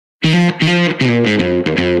Welcome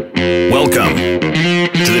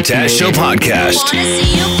to the Taz Show podcast.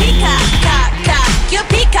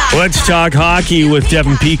 Let's talk hockey with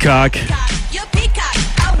Devin Peacock.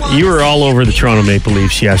 You were all over the Toronto Maple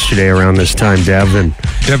Leafs yesterday around this time, Devin.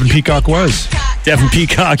 Devin Peacock was. Devin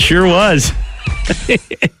Peacock sure was.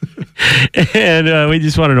 And we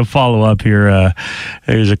just wanted to follow up here.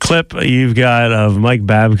 There's a clip you've got of Mike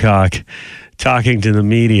Babcock talking to the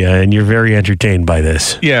media, and you're very entertained by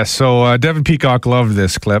this. Yeah, so Devin Peacock loved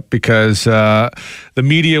this clip because the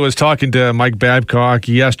media was talking to Mike Babcock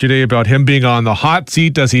yesterday about him being on the hot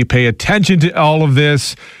seat. Does he pay attention to all of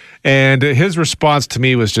this? And his response to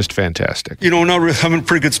me was just fantastic. You know, I'm in a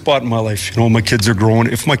pretty good spot in my life. You know, my kids are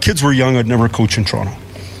growing. If my kids were young, I'd never coach in Toronto.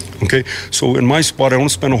 Okay, so in my spot, I don't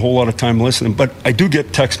spend a whole lot of time listening, but I do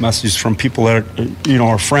get text messages from people that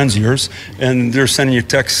are friends of yours, and they're sending you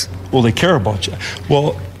texts, well, they care about you.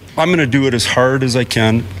 Well, I'm going to do it as hard as I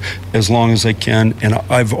can, as long as I can, and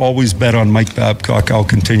I've always bet on Mike Babcock. I'll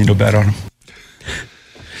continue to bet on him.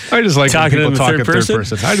 I just like Talking when people in the talk third in third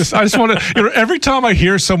person. I just want to, every time I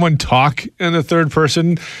hear someone talk in the third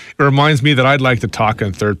person, it reminds me that I'd like to talk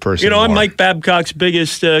in third person. You know, more. I'm Mike Babcock's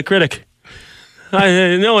biggest critic.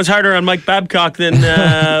 No one's harder on Mike Babcock than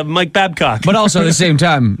Mike Babcock. But also at the same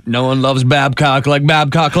time, no one loves Babcock like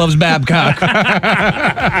Babcock loves Babcock.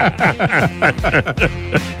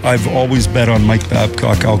 I've always bet on Mike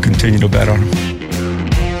Babcock. I'll continue to bet on him.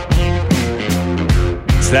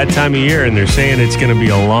 It's that time of year, and they're saying it's going to be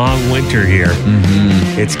a long winter here.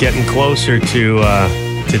 Mm-hmm. It's getting closer to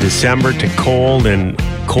December, to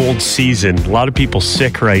cold season. A lot of people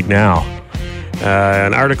sick right now.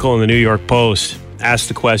 An article in the New York Post asked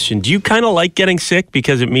the question, do you kind of like getting sick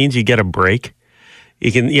because it means you get a break?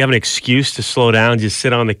 You have an excuse to slow down, just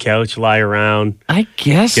sit on the couch, lie around. I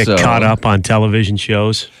guess get caught up on television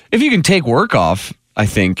shows. If you can take work off, I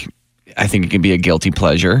think it can be a guilty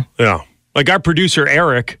pleasure. Yeah. Like our producer,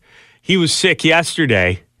 Eric, he was sick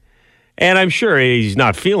yesterday, and I'm sure he's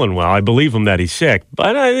not feeling well. I believe him that he's sick.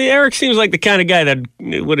 But Eric seems like the kind of guy that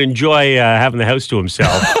would enjoy having the house to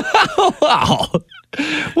himself. Wow.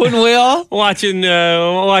 Wouldn't we all? Watching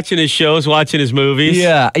his shows, watching his movies.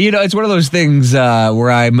 Yeah. You know, it's one of those things where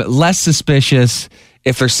I'm less suspicious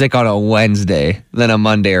if they're sick on a Wednesday than a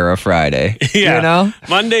Monday or a Friday. Yeah. You know?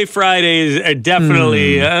 Monday, Fridays are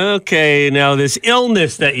definitely, okay, now this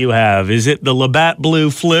illness that you have, is it the Labatt Blue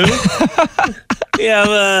flu? You have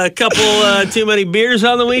a couple too many beers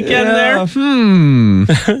on the weekend there?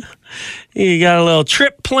 You got a little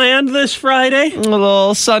trip planned this Friday? A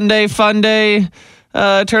little Sunday fun day,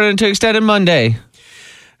 turn it into extended Monday.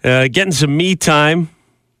 Getting some me time,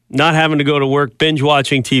 not having to go to work, binge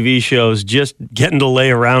watching TV shows, just getting to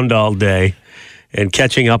lay around all day and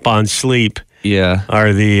catching up on sleep. Yeah.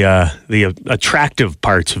 Are the attractive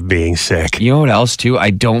parts of being sick. You know what else, too?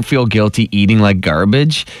 I don't feel guilty eating like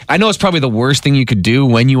garbage. I know it's probably the worst thing you could do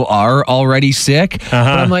when you are already sick. But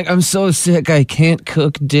I'm like, I'm so sick, I can't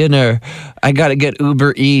cook dinner. I got to get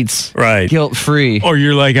Uber Eats. Right. Guilt-free. Or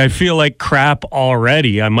you're like, I feel like crap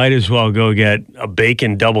already. I might as well go get a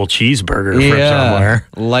bacon double cheeseburger from somewhere.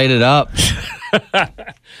 Light it up.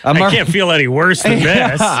 I can't feel any worse than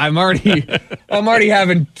this. I'm already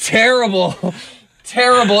having terrible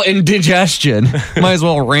indigestion. Might as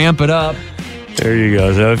well ramp it up. There you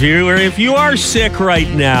go. So if you are sick right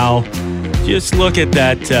now, just look at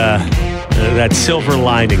that silver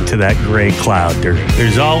lining to that gray cloud.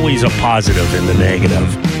 There's always a positive in the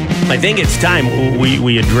negative. I think it's time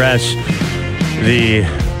we address the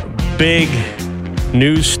big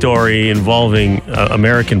news story involving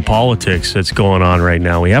American politics that's going on right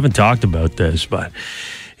now. We haven't talked about this, but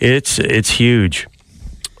it's huge.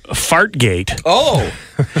 Fartgate. Oh.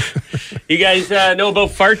 You guys know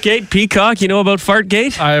about Fartgate? Peacock, you know about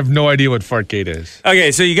Fartgate? I have no idea what Fartgate is.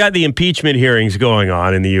 Okay, so you got the impeachment hearings going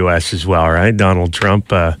on in the U.S. as well, right? Donald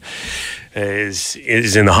Trump is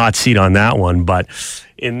in the hot seat on that one. But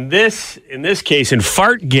in this case, in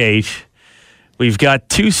Fartgate, we've got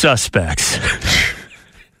two suspects.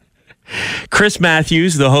 Chris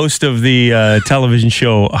Matthews, the host of the television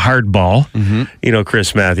show Hardball. Mm-hmm. You know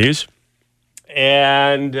Chris Matthews.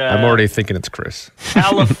 And I'm already thinking it's Chris.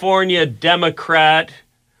 California Democrat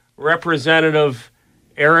Representative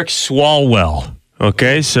Eric Swalwell.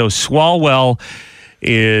 Okay, so Swalwell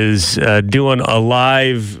is doing a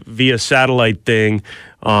live via satellite thing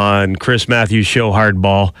on Chris Matthews' show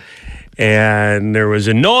Hardball. And there was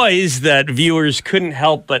a noise that viewers couldn't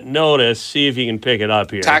help but notice. See if you can pick it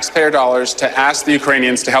up here. Taxpayer dollars to ask the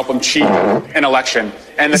Ukrainians to help them cheat an election.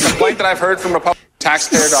 And the complaint that I've heard from Republicans,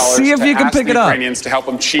 taxpayer dollars See if to you can ask pick the it up. Ukrainians to help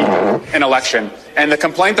them cheat an election. And the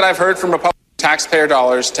complaint that I've heard from Republicans, taxpayer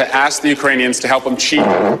dollars to ask the Ukrainians to help them cheat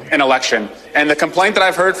an election. And the complaint that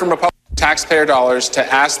I've heard from Republicans, taxpayer dollars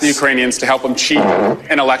to ask the Ukrainians to help them cheat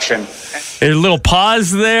an election. There's a little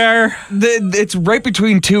pause there. It's right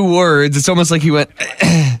between two words. It's almost like he went.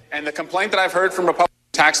 And the complaint that I've heard from Republicans,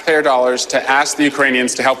 taxpayer dollars to ask the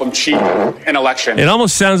Ukrainians to help them cheat an election. It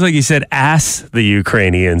almost sounds like he said ask the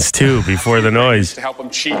Ukrainians too before the noise. To help them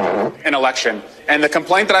cheat an election. And the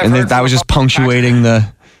complaint that I've And heard that from was just punctuating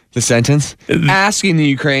the sentence. Asking the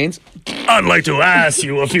Ukrainians. I'd like to ask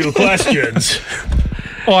you a few questions.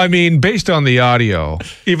 Well, I mean, based on the audio,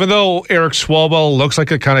 even though Eric Swalwell looks like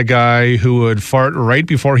the kind of guy who would fart right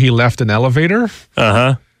before he left an elevator,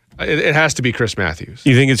 it has to be Chris Matthews.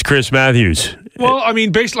 You think it's Chris Matthews? Well, I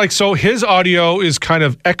mean, so his audio is kind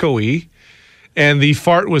of echoey, and the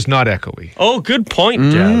fart was not echoey. Oh, good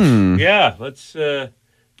point, Jeff. Yeah, let's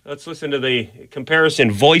listen to the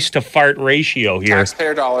comparison voice to fart ratio here.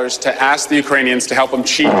 taxpayer dollars to ask the Ukrainians to help them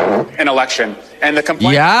cheat an election. And the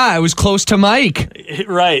complaint. Yeah, I was close to Mike.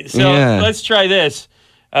 Right. So let's try this.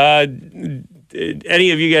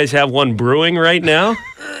 Any of you guys have one brewing right now?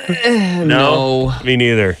 No. Me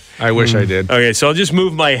neither. I wish I did. Okay, so I'll just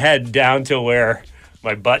move my head down to where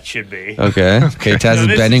my butt should be. Okay. Taz So is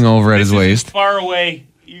this bending over at his this is waist. as far away.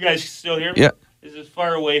 You guys still hear me? Yeah. This is as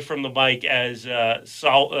far away from the mic as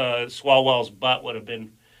Swalwell's butt would have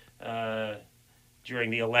been during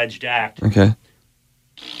the alleged act. Okay.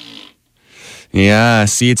 Yeah,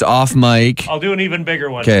 see, it's off mic. I'll do an even bigger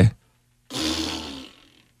one. Okay.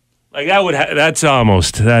 Like that would that's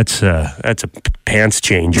a pants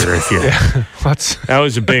changer if you. That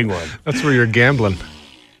was a big one. That's where you're gambling.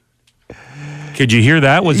 Could you hear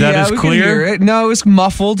that? Was that as we clear? could hear it. No, it was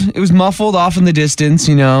muffled. It was muffled off in the distance,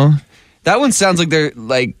 you know. That one sounds like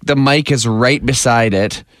the mic is right beside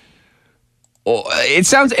it. Oh,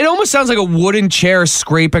 it almost sounds like a wooden chair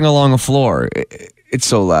scraping along a floor. It's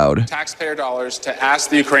so loud. Taxpayer dollars to ask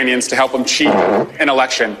the Ukrainians to help them cheat an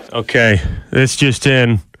election. Okay, this just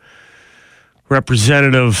in.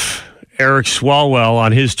 Representative Eric Swalwell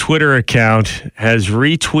on his Twitter account has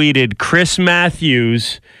retweeted Chris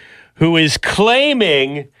Matthews, who is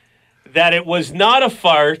claiming that it was not a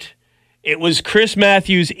fart. It was Chris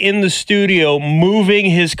Matthews in the studio moving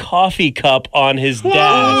his coffee cup on his desk.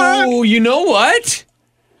 Oh, you know what?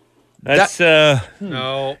 That's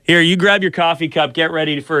No. Here, you grab your coffee cup, get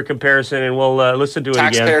ready for a comparison, and we'll listen to it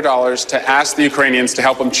Taxpayer again. dollars to ask the Ukrainians to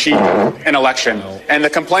help them cheat an election. And the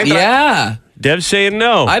complaint that Yeah. Dev's saying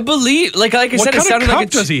no. I believe, like I What said, it kind sounded of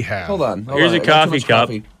like cup does he have? Hold on. Here's I a got too coffee much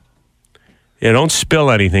cup. Yeah, don't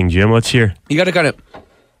spill anything, Jim. Let's hear. You got to kind of.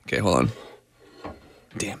 Okay, hold on.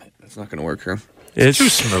 Damn it, that's not going to work here. It's too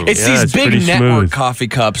smooth. It's Yeah, these it's big pretty network smooth. coffee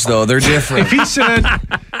cups, though. They're different.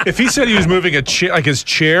 If he said he was moving a chair, like his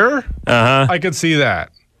chair, I could see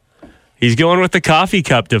that. He's going with the coffee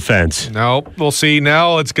cup defense. No, we'll see.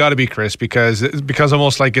 Now it's got to be Chris because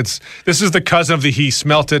almost like this is the cousin of the he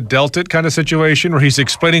smelt it, dealt it kind of situation where he's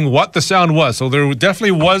explaining what the sound was. So there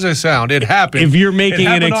definitely was a sound. It happened. If you're making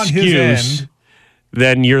an happened on his excuse, end.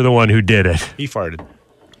 then you're the one who did it. He farted.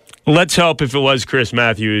 Let's hope if it was Chris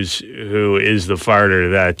Matthews who is the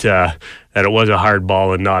farter that it was a hard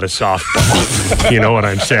ball and not a softball. You know what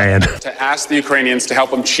I'm saying? to ask the Ukrainians to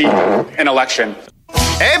help them cheat an election.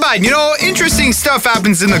 Hey, bud, interesting stuff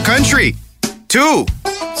happens in the country, too.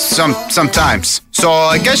 Sometimes. So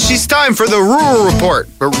I guess it's time for the rural report.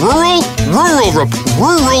 Rural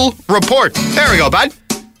report. There we go, bud.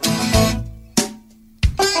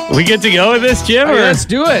 We get to go with this, Jim? All right, let's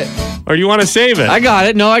do it. Or do you want to save it? I got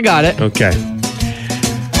it. No, I got it. Okay.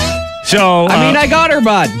 So, I got her,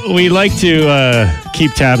 bud. we like to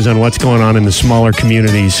keep tabs on what's going on in the smaller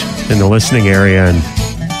communities in the listening area. And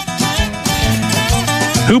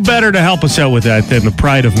who better to help us out with that than the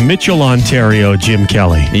pride of Mitchell, Ontario, Jim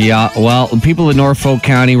Kelly? Yeah, well, people in Norfolk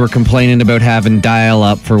County were complaining about having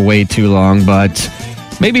dial-up for way too long, but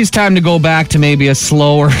maybe it's time to go back to maybe a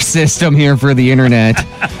slower system here for the internet.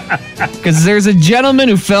 Because there's a gentleman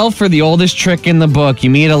who fell for the oldest trick in the book. You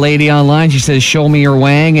meet a lady online, she says, "Show me your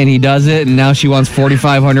wang," and he does it, and now she wants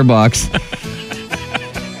 $4,500.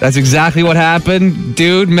 That's exactly what happened.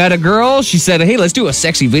 Dude met a girl. She said, "Hey, let's do a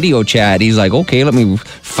sexy video chat." He's like, "Okay, let me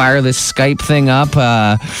fire this Skype thing up."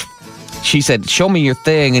 She said, "Show me your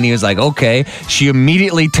thing." And he was like, "Okay." She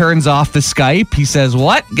immediately turns off the Skype. He says,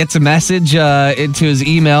 "What?" Gets a message into his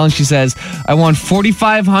email. And she says, "I want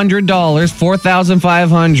 $4,500,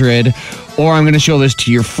 $4,500, or I'm going to show this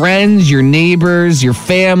to your friends, your neighbors, your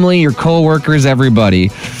family, your coworkers, everybody."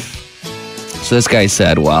 So this guy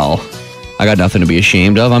said, "Well, I got nothing to be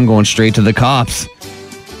ashamed of. I'm going straight to the cops."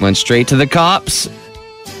 Went straight to the cops.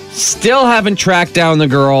 Still haven't tracked down the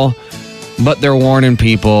girl. but they're warning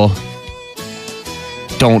people,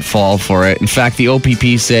 don't fall for it. In fact, the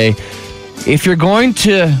OPP say, if you're going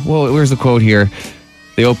to, well, where's the quote here?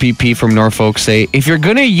 The OPP from Norfolk say, if you're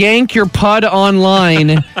going to yank your pud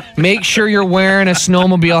online, make sure you're wearing a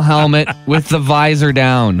snowmobile helmet with the visor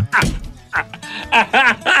down.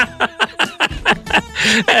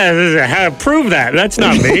 Prove that. That's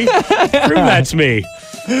not me. Prove that's me.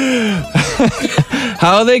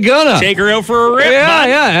 How are they gonna? Take her out for a rip.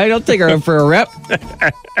 Yeah, I'll take her out for a rip.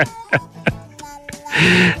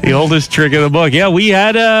 The oldest trick of the book. Yeah, we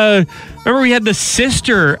had remember we had the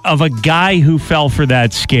sister of a guy who fell for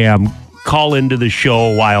that scam call into the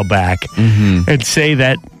show a while back and say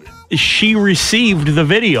that she received the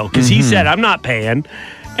video because he said, I'm not paying.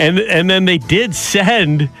 And then they did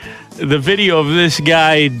send the video of this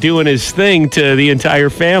guy doing his thing to the entire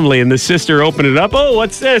family, and the sister opened it up. Oh,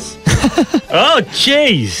 what's this? Oh,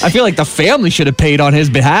 jeez. I feel like the family should have paid on his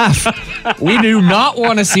behalf. We do not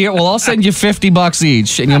want to see it. Well, I'll send you $50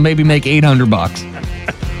 each, and you'll maybe make $800.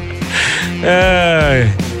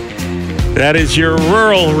 That is your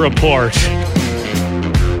rural report.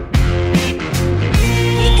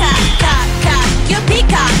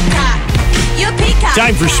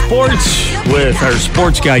 Time for sports with our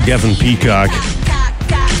sports guy, Devin Peacock.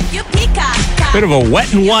 Bit of a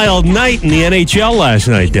wet and wild night in the NHL last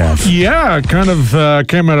night, Dev. Yeah, kind of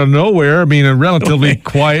came out of nowhere. I mean, a relatively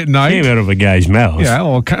quiet night. Came out of a guy's mouth. Yeah,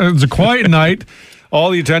 well, it was a quiet night.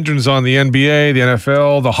 All the attention's on the NBA, the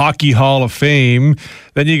NFL, the Hockey Hall of Fame.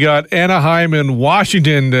 Then you got Anaheim and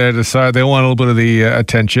Washington to decide they want a little bit of the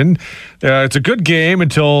attention. It's a good game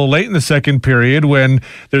until late in the second period when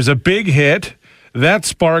there's a big hit. That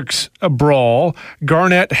sparks a brawl.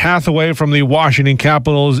 Garnett Hathaway from the Washington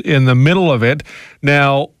Capitals in the middle of it.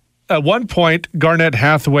 Now, at one point, Garnett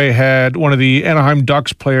Hathaway had one of the Anaheim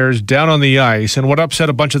Ducks players down on the ice, and what upset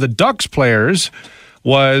a bunch of the Ducks players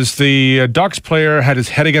was the Ducks player had his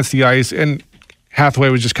head against the ice, and Hathaway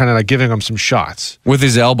was just kind of like giving him some shots. With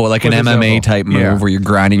his elbow, like an MMA type move where you're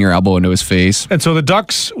grinding your elbow into his face. And so the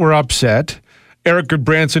Ducks were upset. Eric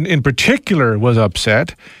Goodbranson in particular was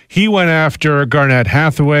upset. He went after Garnett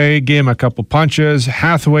Hathaway, gave him a couple punches.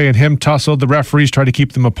 Hathaway and him tussled. The referees tried to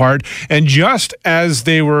keep them apart. And just as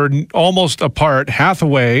they were almost apart,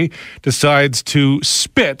 Hathaway decides to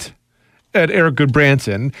spit at Eric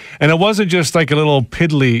Goodbranson. And it wasn't just like a little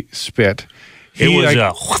piddly spit.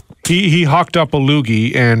 He hawked up a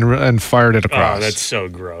loogie and fired it across. Oh, that's so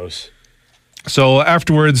gross. So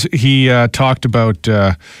afterwards, he talked about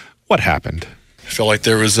what happened. I felt like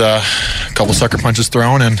there was a couple sucker punches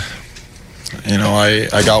thrown, and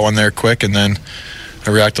I got one there quick, and then I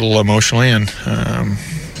reacted a little emotionally, and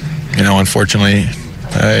unfortunately,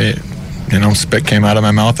 spit came out of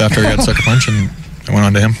my mouth after I got a sucker punch, and I went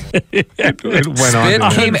on to him. It went spit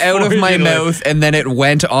on. came out of my mouth, and then it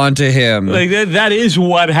went on to him. Like that is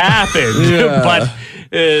what happened, but.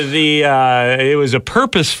 It was a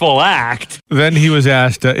purposeful act. Then he was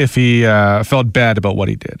asked if he felt bad about what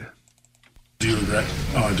he did. Do you regret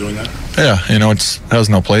doing that? Yeah, that was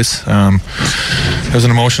no place. It was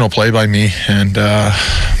an emotional play by me, and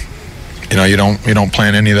you don't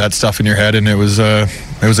plan any of that stuff in your head, and it was a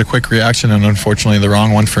quick reaction, and unfortunately the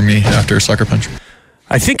wrong one for me after a sucker punch.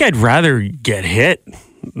 I think I'd rather get hit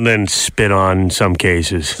than spit on in some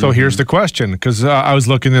cases. So here's the question, because I was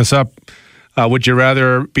looking this up. Would you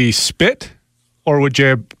rather be spit or would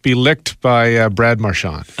you be licked by Brad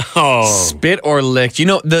Marchand? Oh. Spit or licked.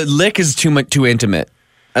 The lick is too intimate.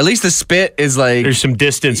 At least the spit is like... There's some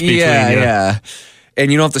distance between you. Yeah.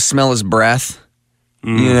 And you don't have to smell his breath.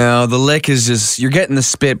 The lick is just... You're getting the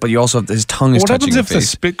spit, but you also have... His tongue is touching your face. What happens if the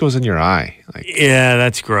spit goes in your eye? Yeah,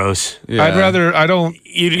 that's gross. Yeah.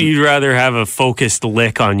 You'd rather have a focused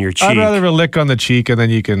lick on your cheek. I'd rather have a lick on the cheek, and then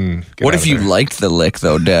you can get What if you liked the lick,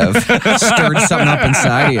 though, Dev? Stirred something up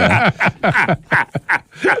inside of you.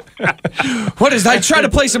 What is that? I tried to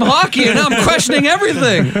play some hockey, and now I'm questioning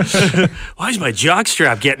everything. Why is my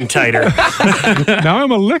jockstrap getting tighter? Now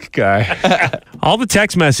I'm a lick guy. All the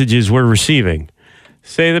text messages we're receiving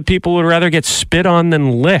say that people would rather get spit on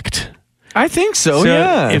than licked. I think so,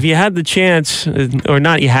 yeah. If you had the chance, or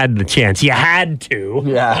not you had the chance, you had to.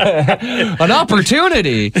 Yeah. An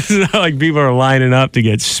opportunity. It's not like people are lining up to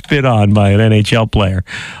get spit on by an NHL player.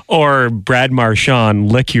 Or Brad Marchand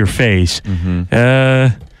lick your face.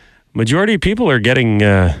 Majority of people are getting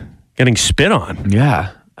spit on.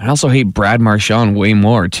 Yeah. I also hate Brad Marchand way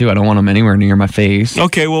more, too. I don't want him anywhere near my face.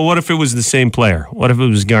 Okay, well, what if it was the same player? What if it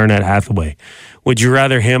was Garnett Hathaway? Would you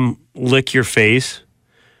rather him lick your face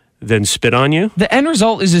than spit on you? The end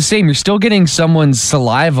result is the same. You're still getting someone's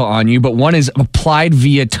saliva on you, but one is applied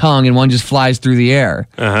via tongue and one just flies through the air.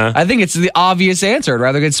 I think it's the obvious answer. I'd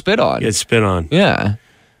rather get spit on. Get spit on. Yeah.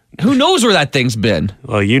 Who knows where that thing's been?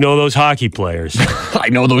 Well, you know those hockey players. I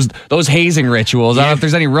know those hazing rituals. I don't know if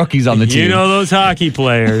there's any rookies on the team. You know those hockey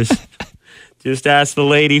players. Just ask the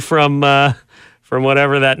lady from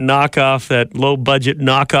whatever that knockoff, that low-budget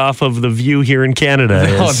knockoff of The View here in Canada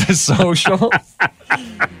is. Oh, The Social?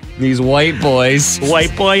 These white boys.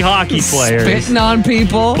 White boy hockey players. Spitting on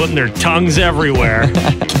people. Putting their tongues everywhere.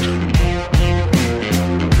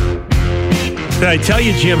 Did I tell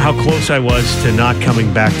you, Jim, how close I was to not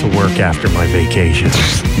coming back to work after my vacation?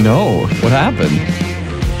 No. What happened?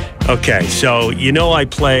 Okay, so I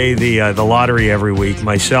play the lottery every week.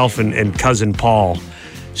 Myself and cousin Paul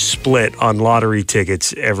split on lottery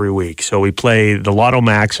tickets every week. So we play the Lotto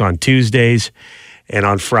Max on Tuesdays and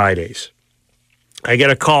on Fridays. I get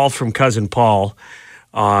a call from cousin Paul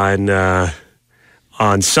on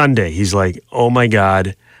Sunday. He's like, "Oh my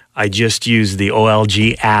God, I just used the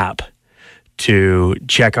OLG app to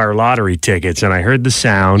check our lottery tickets, and I heard the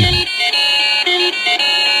sound.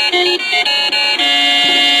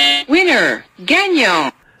 Winner,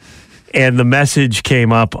 gagnant." And the message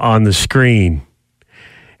came up on the screen.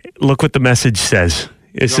 Look what the message says.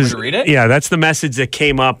 Want me to read it? Yeah, that's the message that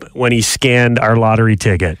came up when he scanned our lottery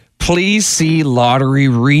ticket. Please see lottery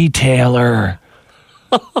retailer.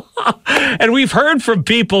 And we've heard from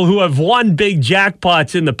people who have won big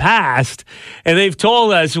jackpots in the past, and they've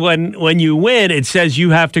told us when you win, it says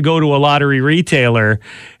you have to go to a lottery retailer,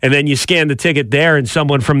 and then you scan the ticket there, and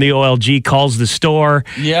someone from the OLG calls the store,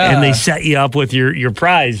 and they set you up with your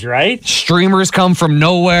prize, right? Streamers come from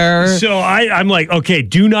nowhere. So I'm like, okay,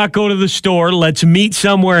 do not go to the store. Let's meet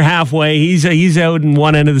somewhere halfway. He's out in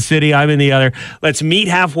one end of the city. I'm in the other. Let's meet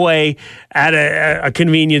halfway at a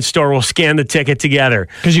convenience store. We'll scan the ticket together.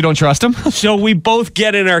 Because you don't trust him? So we both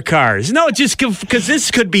get in our cars. No, just because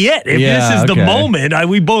this could be it. If this is the moment,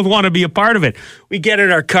 we both want to be a part of it. We get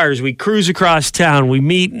in our cars. We cruise across town. We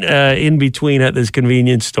meet in between at this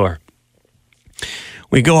convenience store.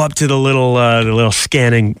 We go up to the little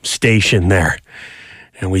scanning station there,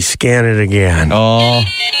 and we scan it again. Oh.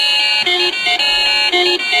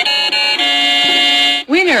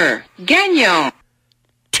 Winner, gagnant.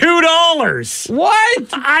 $2. What?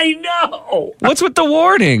 I know. What's with the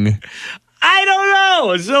warning? I don't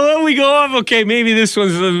know. So then we go up. Okay, maybe this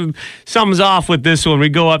one's something's off with this one. We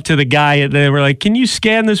go up to the guy and they were like, "Can you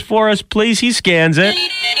scan this for us, please?" He scans it.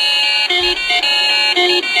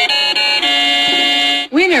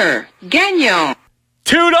 Winner, gagnant.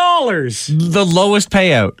 $2. The lowest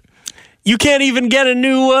payout. You can't even get a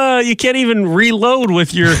new. You can't even reload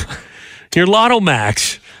with your Lotto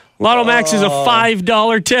Max. Lotto Max is a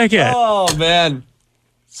 $5 ticket. Oh, man.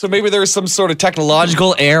 So maybe there was some sort of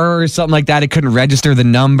technological error or something like that. It couldn't register the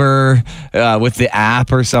number with the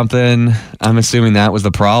app or something. I'm assuming that was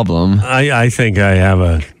the problem. I think I have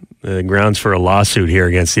a grounds for a lawsuit here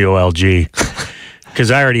against the OLG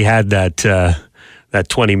because I already had that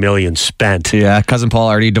 $20 million spent. Yeah, cousin Paul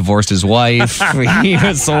already divorced his wife. He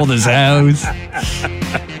sold his house.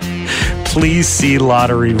 Please see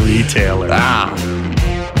lottery retailer.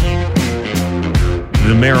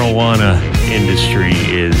 The marijuana industry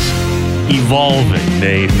is evolving.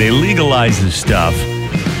 They legalize this stuff.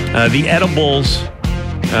 The edibles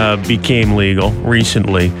became legal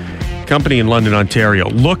recently. A company in London, Ontario,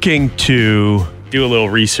 looking to do a little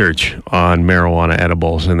research on marijuana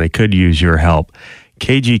edibles, and they could use your help.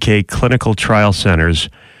 KGK Clinical Trial Centers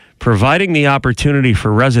providing the opportunity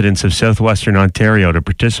for residents of southwestern Ontario to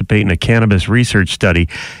participate in a cannabis research study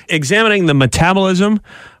examining the metabolism,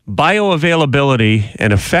 bioavailability,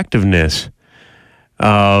 and effectiveness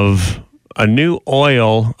of a new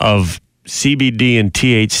oil of CBD and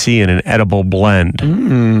THC in an edible blend.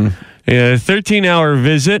 A 13-hour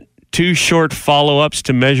visit, 2 short follow-ups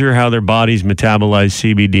to measure how their bodies metabolize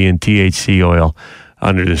CBD and THC oil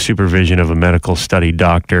under the supervision of a medical study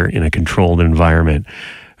doctor in a controlled environment.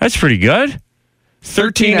 That's pretty good.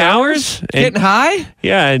 13 hours? Getting high?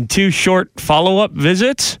 Yeah, and 2 short follow-up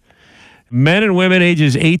visits. Men and women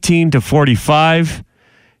ages 18 to 45,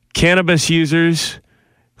 cannabis users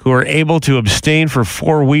who are able to abstain for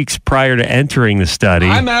 4 weeks prior to entering the study.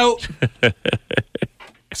 I'm out.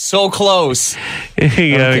 So close.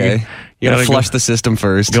 You gotta flush the system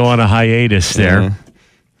first. Go on a hiatus there. Yeah.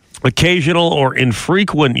 Occasional or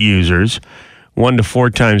infrequent users, 1 to 4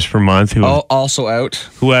 times per month, who also out,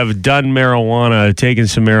 who have done marijuana, taken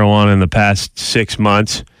some marijuana in the past 6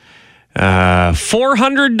 months.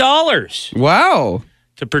 $400. Wow.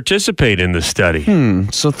 To participate in the study.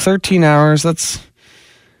 So 13 hours, that's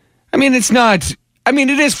I mean, it's not. I mean,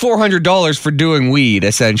 it is $400 for doing weed,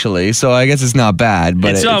 essentially. So I guess it's not bad,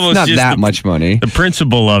 but it's almost not just that much money. The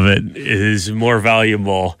principle of it is more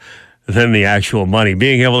valuable than the actual money.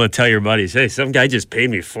 Being able to tell your buddies, hey, some guy just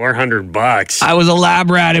paid me $400. I was a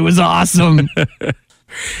lab rat. It was awesome.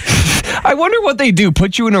 I wonder what they do.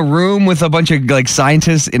 Put you in a room with a bunch of like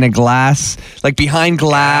scientists in a glass, like behind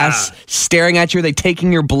glass, staring at you. Are they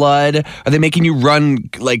taking your blood? Are they making you run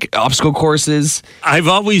like obstacle courses? I've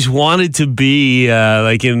always wanted to be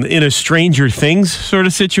like in a Stranger Things sort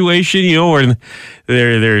of situation, you know, where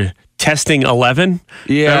they're testing 11.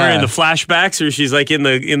 Yeah. Remember in the flashbacks, or she's like in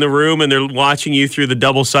the room and they're watching you through the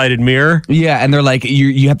double-sided mirror. Yeah, and they're like,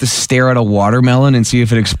 you have to stare at a watermelon and see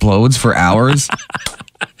if it explodes for hours.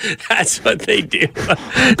 That's what they do.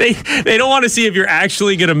 They don't want to see if you're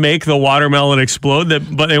actually going to make the watermelon explode,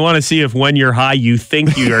 but they want to see if when you're high, you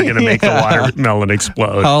think you are going to make the watermelon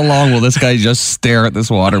explode. How long will this guy just stare at this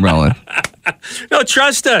watermelon? No,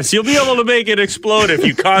 trust us. You'll be able to make it explode if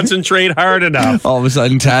you concentrate hard enough. All of a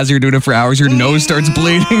sudden, Taz, you're doing it for hours, your nose starts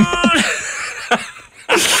bleeding.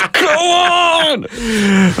 Go on!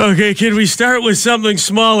 Okay, can we start with something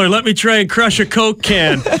smaller? Let me try and crush a Coke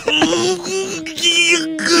can.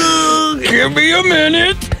 Give me a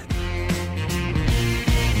minute.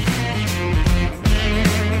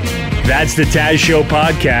 That's the Taz Show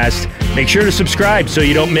podcast. Make sure to subscribe so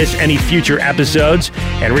you don't miss any future episodes.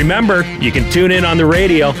 And remember, you can tune in on the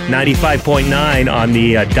radio, 95.9 on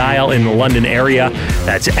the dial in the London area.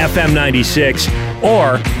 That's FM 96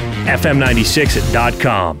 or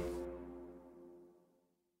FM96.com.